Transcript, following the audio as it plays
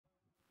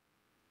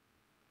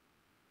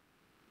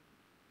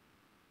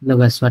Hello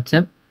guys, what's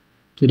up?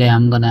 Today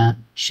I'm gonna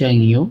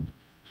showing you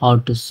how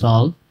to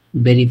solve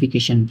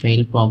verification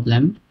fail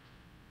problem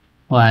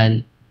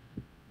while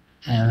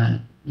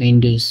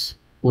Windows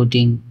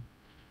booting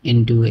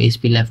into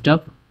HP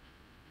laptop.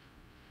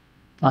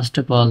 First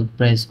of all,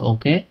 press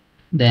OK,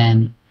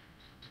 then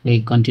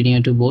click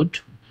continue to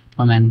boot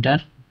from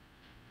enter,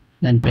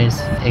 then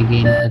press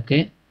again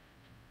OK.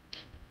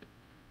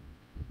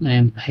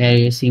 And here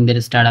you're seeing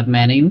the startup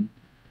menu.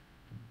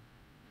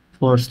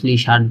 Forcefully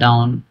shut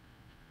down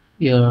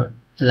your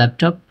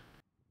laptop,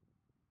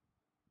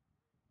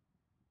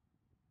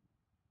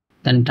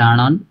 then turn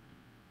on.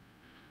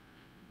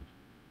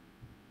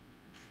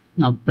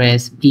 Now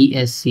press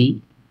ESC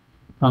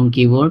from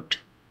keyboard,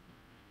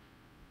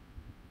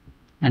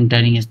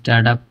 entering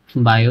startup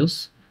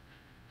BIOS.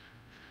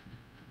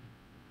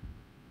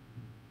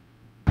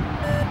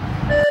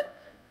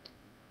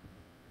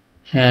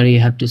 Here you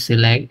have to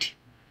select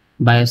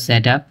BIOS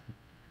setup,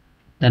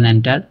 then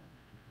enter.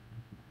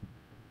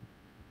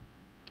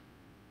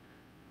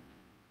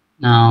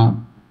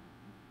 Now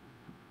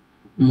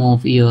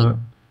move your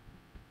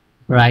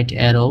right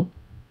arrow,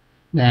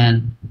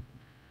 then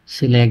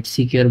select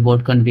secure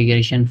boot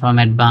configuration from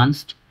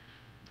advanced,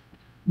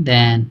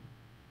 then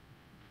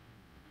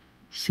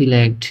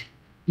select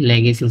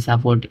legacy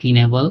support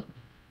enable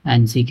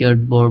and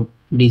secured boot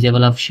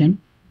disable option.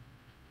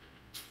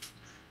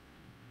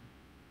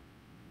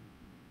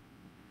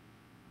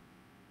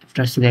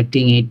 After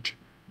selecting it,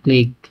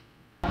 click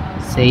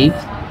save,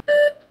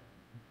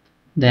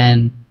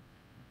 then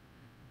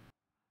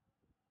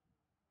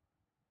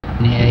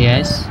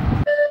yes,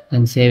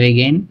 then save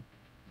again,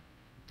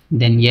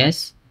 then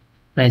yes,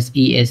 press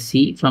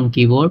ESC from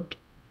keyboard,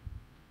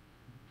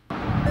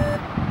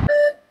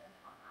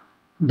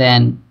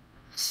 then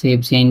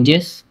save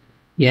changes,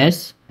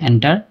 yes,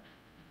 enter.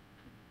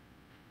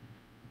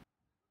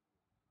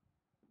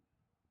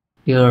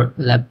 Your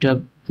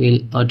laptop will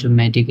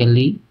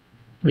automatically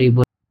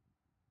reboot.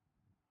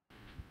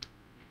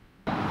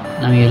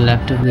 Now your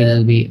laptop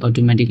will be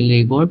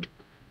automatically reboot.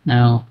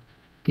 Now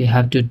you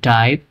have to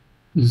type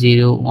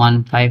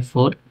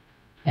 0154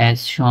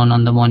 as shown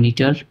on the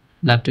monitor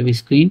laptop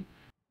screen,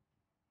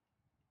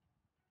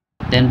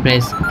 then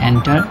press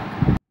enter.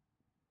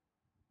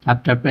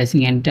 After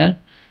pressing enter,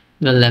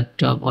 the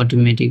laptop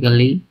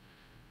automatically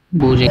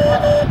booted.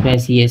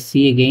 Press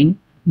ESC again.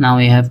 Now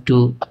you have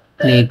to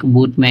click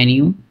boot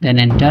menu, then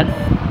enter.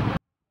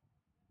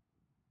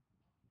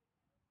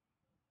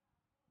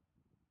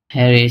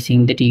 Here you are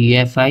seeing that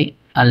UEFI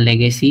or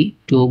legacy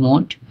 2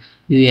 mode.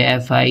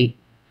 UEFI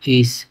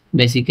is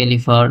basically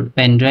for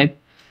pen drive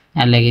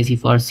and legacy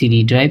for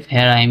CD drive.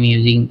 Here I am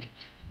using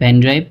pen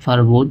drive for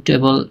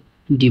bootable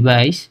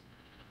device,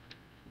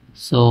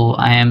 so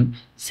I am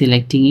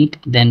selecting it,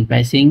 then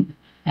pressing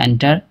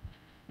enter.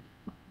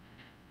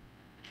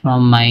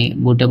 From my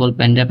bootable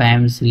pen drive I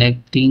am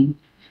selecting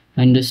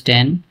Windows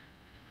 10.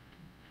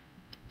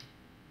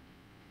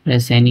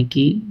 Press any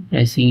key,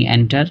 pressing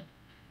enter.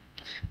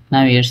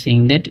 Now you are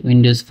seeing that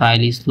Windows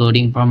file is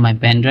loading from my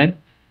pen drive.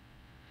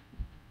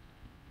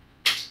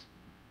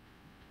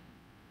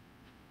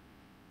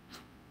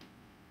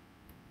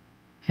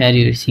 Here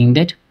you are seeing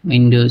that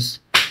Windows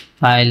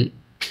file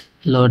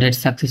loaded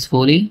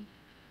successfully.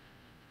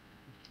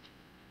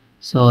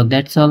 So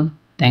that's all.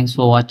 Thanks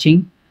for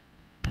watching.